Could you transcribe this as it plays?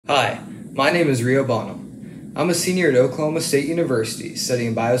Hi, my name is Rio Bonham. I'm a senior at Oklahoma State University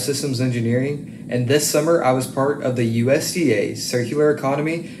studying biosystems engineering, and this summer I was part of the USDA Circular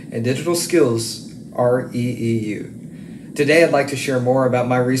Economy and Digital Skills REEU. Today I'd like to share more about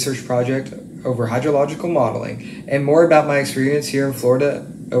my research project over hydrological modeling and more about my experience here in Florida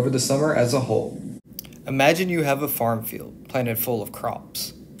over the summer as a whole. Imagine you have a farm field planted full of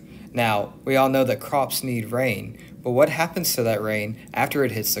crops. Now, we all know that crops need rain, but what happens to that rain after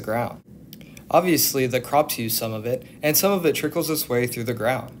it hits the ground? Obviously, the crops use some of it, and some of it trickles its way through the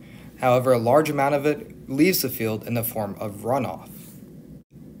ground. However, a large amount of it leaves the field in the form of runoff.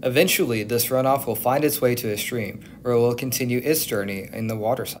 Eventually, this runoff will find its way to a stream, where it will continue its journey in the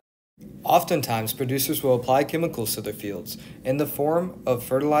water cycle. Oftentimes, producers will apply chemicals to their fields in the form of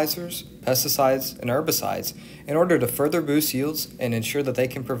fertilizers, pesticides, and herbicides in order to further boost yields and ensure that they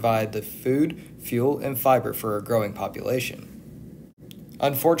can provide the food, fuel, and fiber for a growing population.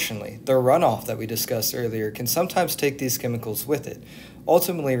 Unfortunately, the runoff that we discussed earlier can sometimes take these chemicals with it,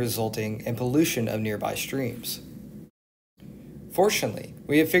 ultimately resulting in pollution of nearby streams. Fortunately,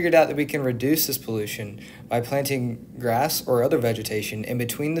 we have figured out that we can reduce this pollution by planting grass or other vegetation in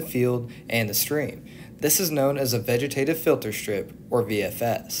between the field and the stream. This is known as a vegetative filter strip, or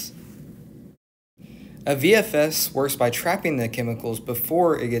VFS. A VFS works by trapping the chemicals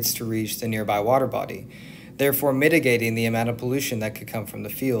before it gets to reach the nearby water body, therefore mitigating the amount of pollution that could come from the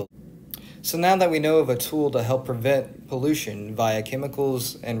field. So now that we know of a tool to help prevent pollution via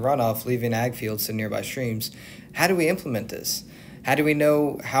chemicals and runoff leaving ag fields to nearby streams, how do we implement this? How do we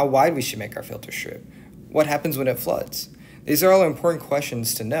know how wide we should make our filter strip? What happens when it floods? These are all important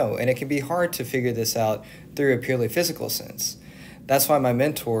questions to know, and it can be hard to figure this out through a purely physical sense. That's why my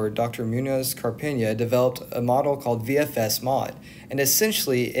mentor, Dr. Munoz Carpena, developed a model called VFS Mod, and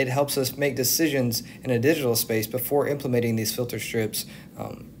essentially it helps us make decisions in a digital space before implementing these filter strips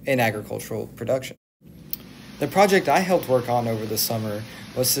in agricultural production. The project I helped work on over the summer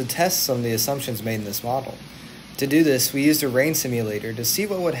was to test some of the assumptions made in this model. To do this, we used a rain simulator to see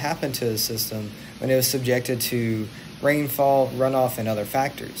what would happen to the system when it was subjected to rainfall, runoff, and other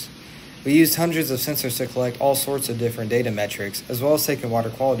factors. We used hundreds of sensors to collect all sorts of different data metrics, as well as taking water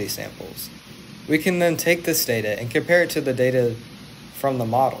quality samples. We can then take this data and compare it to the data from the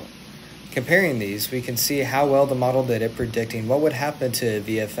model. Comparing these, we can see how well the model did at predicting what would happen to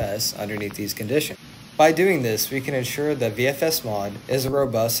VFS underneath these conditions. By doing this, we can ensure that VFS Mod is a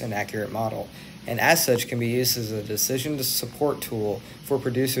robust and accurate model, and as such can be used as a decision to support tool for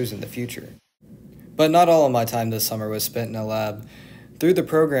producers in the future. But not all of my time this summer was spent in a lab. Through the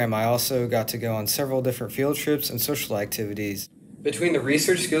program, I also got to go on several different field trips and social activities. Between the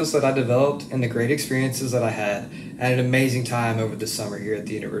research skills that I developed and the great experiences that I had an amazing time over the summer here at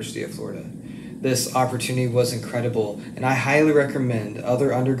the University of Florida. This opportunity was incredible, and I highly recommend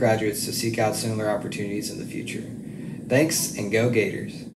other undergraduates to seek out similar opportunities in the future. Thanks, and go Gators!